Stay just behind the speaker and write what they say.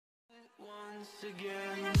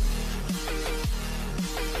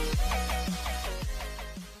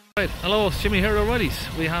Right, hello, it's Jimmy here at O'Reilly's.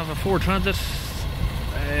 We have a Ford Transit,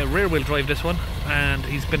 rear wheel drive this one, and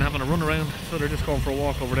he's been having a run around, so they're just going for a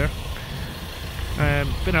walk over there.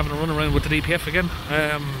 Been having a run around with the DPF again.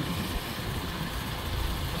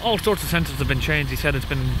 All sorts of sensors have been changed. He said it's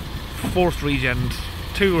been forced regened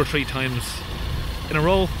 2 or 3 times in a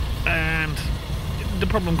row, and the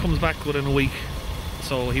problem comes back within a week.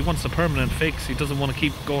 So he wants a permanent fix. He doesn't want to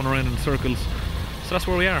keep going around in circles. So that's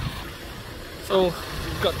where we are. So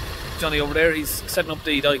we've got Johnny over there. He's setting up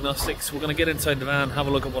the diagnostics. We're going to get inside the van, have a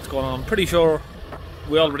look at what's going on. I'm pretty sure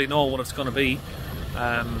we already know what it's going to be,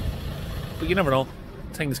 but you never know.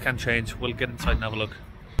 Things can change. We'll get inside and have a look.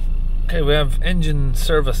 Okay, we have engine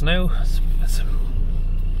service now. It's a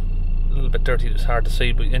little bit dirty. It's hard to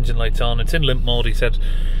see, but engine light's on. It's in limp mode, he said,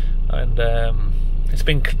 and the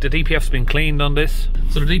DPF's been cleaned on this.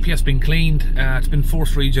 So the DPF's been cleaned. It's been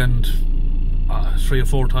force regened 3 or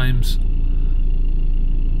 4 times.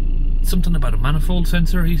 Something about a manifold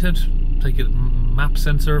sensor, he said, like a map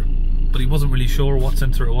sensor, but he wasn't really sure what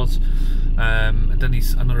sensor it was. And then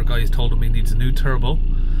another guy has told him he needs a new turbo.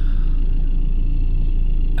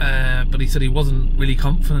 But he said he wasn't really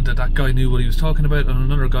confident that guy knew what he was talking about, and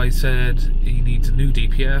another guy said he needs a new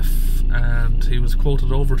DPF, and he was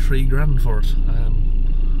quoted over 3 grand for it.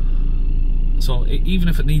 So even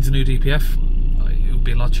if it needs a new DPF, it would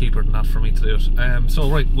be a lot cheaper than that for me to do it. So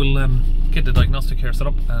right, we'll get the diagnostic here set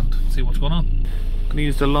up and see what's going on. I'm going to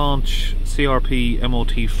use the Launch CRP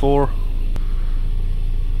MOT4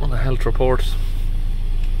 on the health report.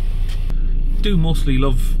 Do mostly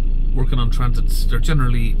love working on transits. They're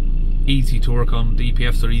generally easy to work on.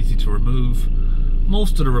 DPFs are easy to remove.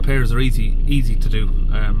 Most of the repairs are easy to do,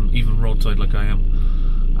 even roadside like I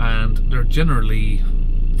am, and they're generally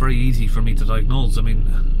very easy for me to diagnose. I mean,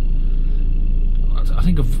 I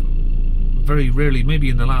think of very rarely, maybe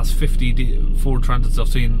in the last 50 Ford Transits I've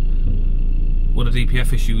seen with a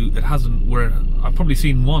DPF issue, it hasn't, where I've probably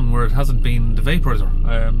seen one where it hasn't been the vaporizer.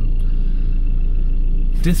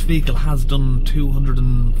 This vehicle has done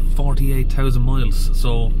 248,000 miles,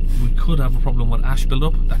 so we could have a problem with ash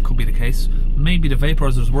buildup. That could be the case. Maybe the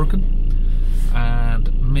vaporizer's working,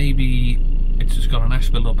 and maybe it's just got an ash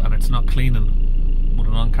buildup and it's not cleaning with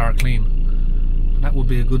an on-car clean. And that would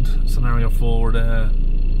be a good scenario for the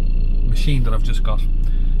machine that I've just got,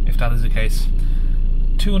 if that is the case.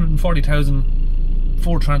 240,000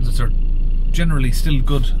 Ford Transits are generally still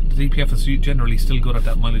good. The DPF is generally still good at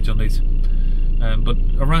that mileage on these. But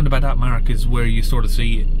around about that mark is where you sort of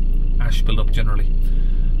see ash build up generally.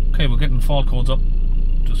 Okay, we're getting fault codes up.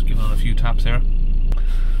 Just giving on a few taps here.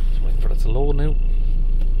 Just waiting for that to load now.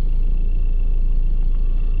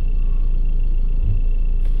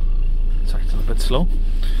 It's acting a bit slow.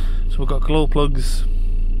 So we've got glow plugs,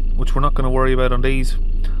 which we're not going to worry about on these.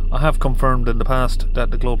 I have confirmed in the past that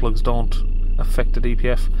the glow plugs don't affect the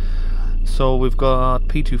DPF. So we've got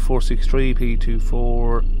P2463,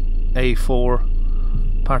 P24A4,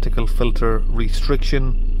 particle filter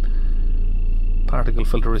restriction, particle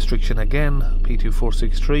filter restriction again,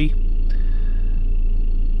 P2463,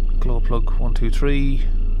 glow plug 123,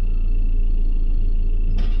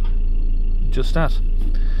 just that.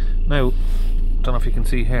 Now, don't know if you can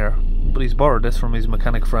see here, but he's borrowed this from his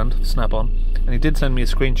mechanic friend, Snap-on, and he did send me a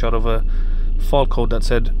screenshot of a fault code that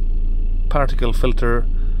said particle filter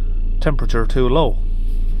temperature too low,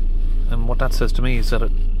 and what that says to me is that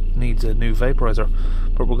it needs a new vaporizer.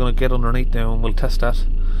 But we're going to get underneath now and we'll test that.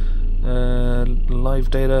 Live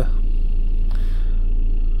data,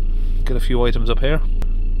 get a few items up here.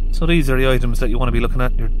 So these are the items that you want to be looking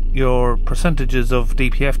at. Your percentages of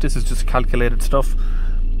DPF. This is just calculated stuff,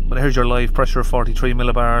 but here's your live pressure, 43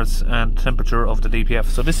 millibars, and temperature of the DPF.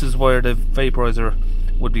 So this is where the vaporizer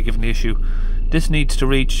would be given the issue. This needs to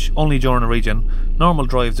reach only during a regen. Normal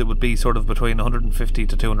drives it would be sort of between 150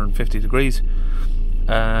 to 250 degrees,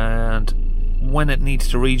 and when it needs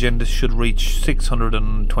to regen, this should reach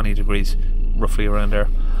 620 degrees, roughly around there.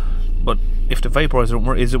 But if the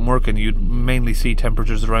vaporizer isn't working, you'd mainly see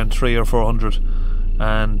temperatures around 300 or 400,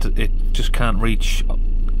 and it just can't reach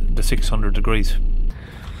the 600 degrees.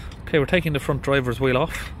 Okay, we're taking the front driver's wheel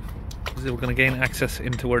off. We're going to gain access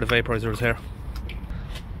into where the vaporizer is here.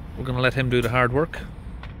 We're going to let him do the hard work.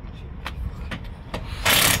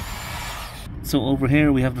 So over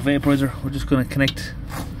here we have the vaporizer. We're just going to connect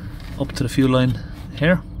up to the fuel line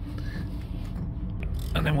here,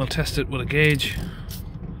 and then we'll test it with a gauge.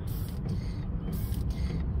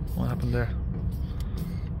 What happened there?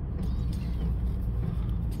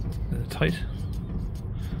 Is it tight?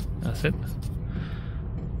 That's it.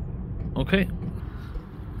 Okay.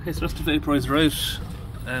 Okay, so that's the vaporizer out,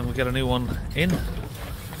 and we get a new one in.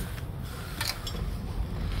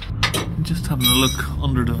 Just having a look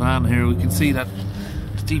under the van here, we can see that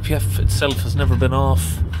the DPF itself has never been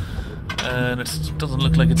off, and it doesn't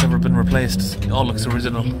look like it's ever been replaced. It all looks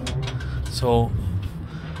original. So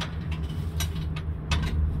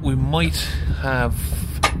we might have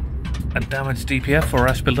a damaged DPF or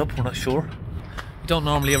ash build-up, we're not sure. You don't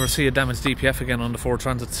normally ever see a damaged DPF again on the Ford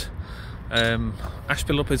Transits. Ash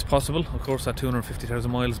build-up is possible, of course, at 250,000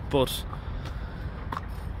 miles, but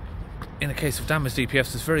in a case of damaged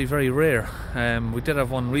DPFs, it's very, very rare. We did have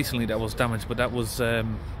one recently that was damaged, but that was it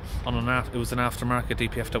was an aftermarket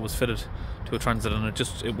DPF that was fitted to a Transit, and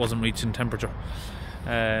it wasn't reaching temperature.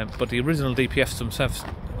 But the original DPFs themselves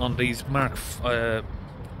on these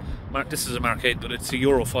this is a Mark 8, but it's a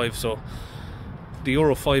Euro 5, so the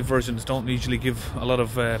Euro 5 versions don't usually give a lot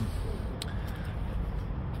of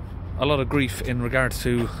grief in regards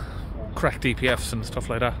to cracked DPFs and stuff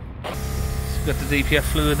like that. So we've got the DPF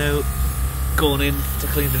fluid now going in to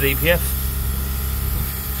clean the DPF.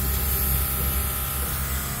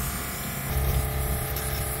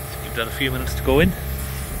 Let's give that a few minutes to go in.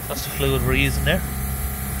 That's the fluid we're using there.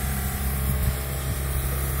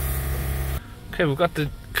 Okay, we've got the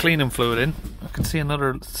cleaning fluid in. I can see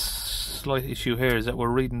another slight issue here is that we're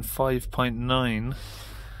reading 5.9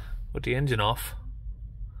 with the engine off.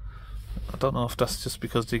 I don't know if that's just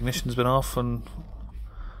because the ignition's been off, and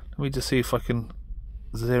let me just see if I can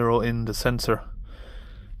zero in the sensor.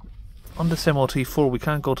 On this MOT4 we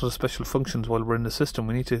can't go to the special functions while we're in the system.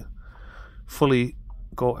 We need to fully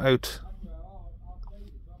go out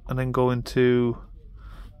and then go into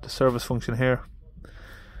the service function here.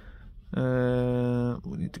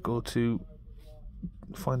 We need to go to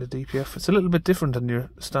find a DPF. It's a little bit different than your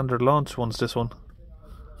standard launch ones, this one.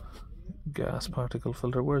 Gas particle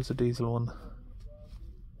filter. Where's the diesel one?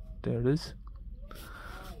 There it is.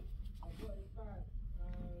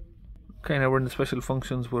 Okay, now we're in the special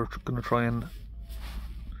functions. We're going to try and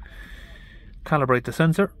calibrate the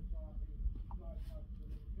sensor.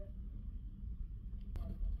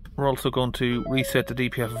 We're also going to reset the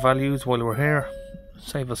DPF values while we're here.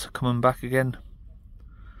 Save us coming back again.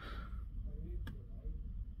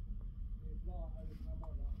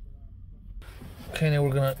 Okay, now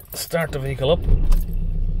we're going to start the vehicle up.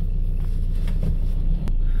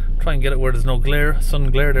 Try and get it where there's no glare,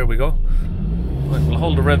 sun glare. There we go. Right, we'll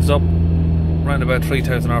hold the revs up around about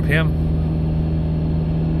 3000 RPM.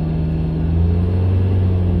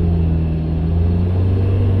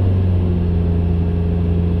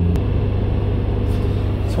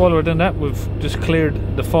 So while we're doing that, we've just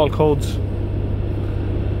cleared the fault codes.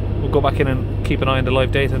 We'll go back in and keep an eye on the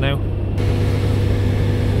live data now.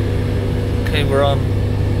 Okay, we're on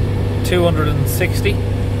 260.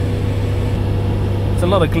 It's a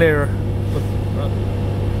lot of glare, but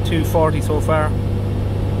 240 so far.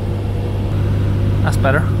 That's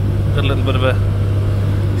better. Got a little bit of a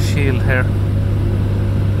shield here.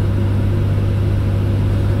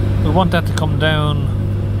 We want that to come down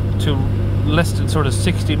to less than sort of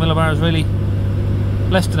 60 millibars really.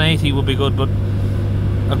 Less than 80 would be good, but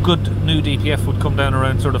a good new DPF would come down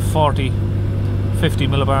around sort of 40, 50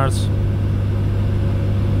 millibars.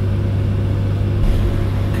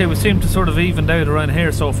 Okay, we seem to sort of evened out around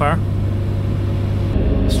here so far.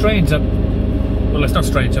 Strange that, well, it's not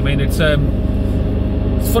strange, I mean it's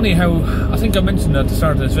funny how, I think I mentioned at the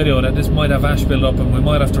start of this video that this might have ash build up and we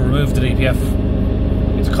might have to remove the DPF.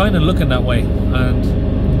 It's kind of looking that way, and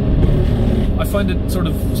I find it sort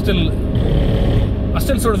of still, I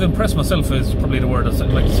still sort of impress myself is probably the word I'd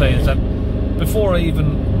like to say, is that before I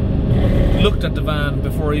even looked at the van,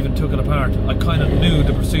 before I even took it apart, I kind of knew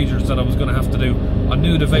the procedures that I was going to have to do. I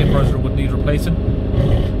knew the vaporizer would need replacing,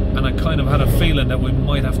 and I kind of had a feeling that we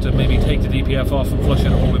might have to maybe take the DPF off and flush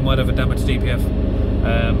it, or we might have a damaged DPF,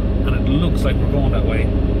 and it looks like we're going that way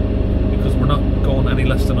because we're not going any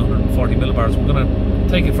less than 140 millibars. We're going to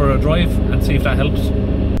take it for a drive and see if that helps.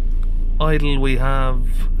 Idle we have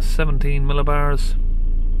 17 millibars,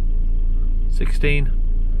 16.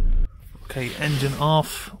 Okay, engine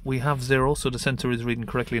off, we have 0, so the sensor is reading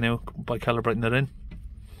correctly now by calibrating that in.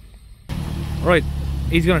 Right,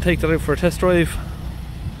 he's going to take that out for a test drive.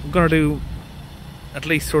 I'm going to do at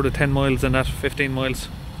least sort of 10 miles and that, 15 miles.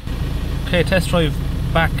 Okay, test drive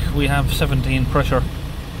back, we have 17 pressure.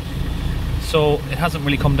 So it hasn't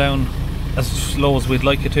really come down as low as we'd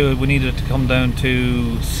like it to. We needed it to come down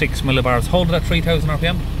to 6 millibars. Hold it at 3000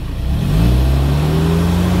 RPM.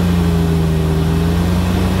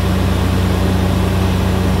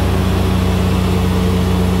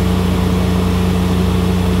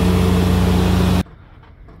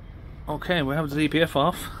 Okay, we have the DPF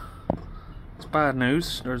off. It's bad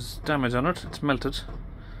news, there's damage on it, it's melted.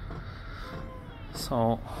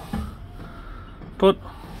 So, but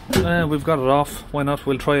we've got it off, why not?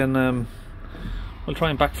 We'll try and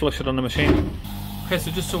back flush it on the machine. Okay,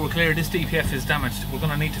 so just so we're clear, this DPF is damaged. We're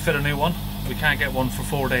going to need to fit a new one. We can't get one for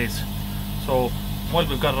 4 days. So while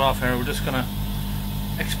we've got it off here, we're just going to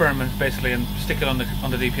experiment basically and stick it on the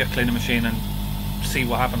DPF cleaning machine and see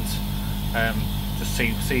what happens. Just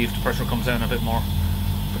see if the pressure comes down a bit more.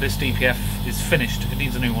 But this DPF is finished, it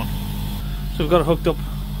needs a new one. So we've got it hooked up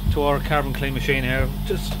to our carbon clean machine here.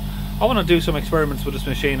 I want to do some experiments with this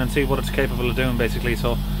machine and see what it's capable of doing basically.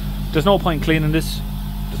 So there's no point cleaning this,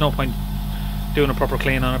 there's no point doing a proper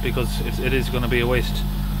clean on it because it is going to be a waste.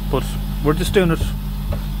 But we're just doing it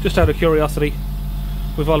just out of curiosity.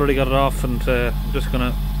 We've already got it off and I'm just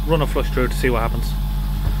going to run a flush through to see what happens.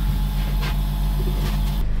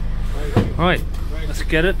 Alright, let's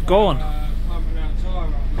get it going.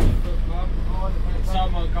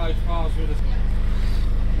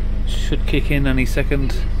 Should kick in any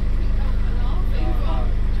second. I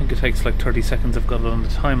think it takes like 30 seconds. I've got it on the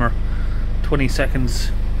timer. 20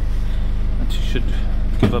 seconds. And you should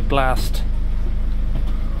give a blast.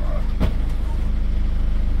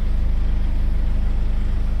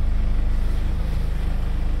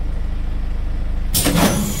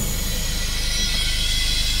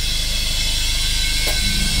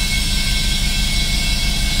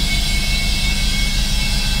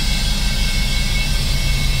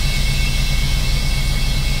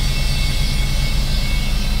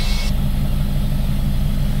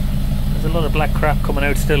 There's a lot of black crap coming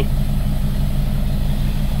out still.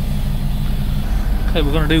 Okay,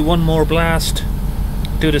 we're going to do one more blast.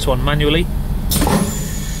 Do this one manually.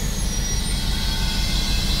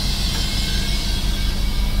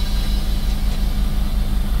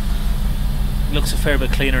 Looks a fair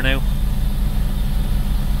bit cleaner now.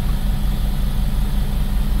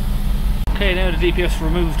 Okay, now the DPF's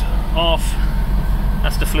removed off.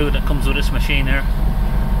 That's the fluid that comes with this machine here.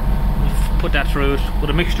 We've put that through it with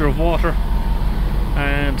a mixture of water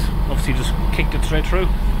and obviously just kicked it straight through.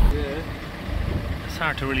 It's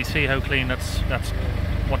hard to really see how clean that's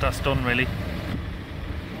done really.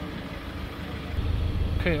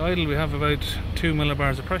 Okay, idle we have about 2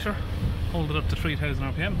 millibars of pressure. Hold it up to 3000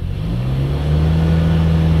 RPM.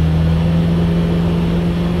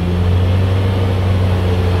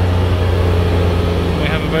 We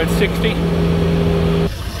have about 60.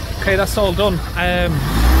 Okay, that's all done.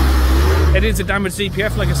 It is a damaged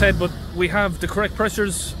DPF like I said, but we have the correct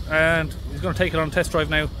pressures and he's going to take it on a test drive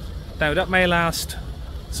now. Now that may last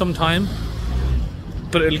some time,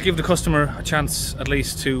 but it'll give the customer a chance at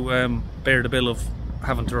least to bear the bill of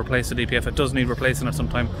having to replace the DPF. It does need replacing at some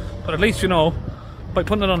time, but at least you know by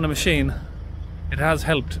putting it on the machine it has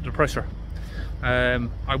helped the pressure.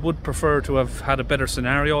 I would prefer to have had a better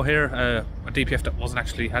scenario here, a DPF that wasn't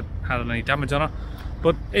actually had any damage on it,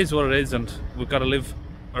 but it is what it is and we've got to live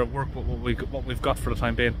or work with what we've got for the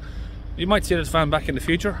time being. You might see this van back in the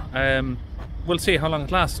future. We'll see how long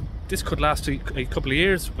it lasts. This could last a couple of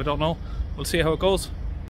years, we don't know. We'll see how it goes.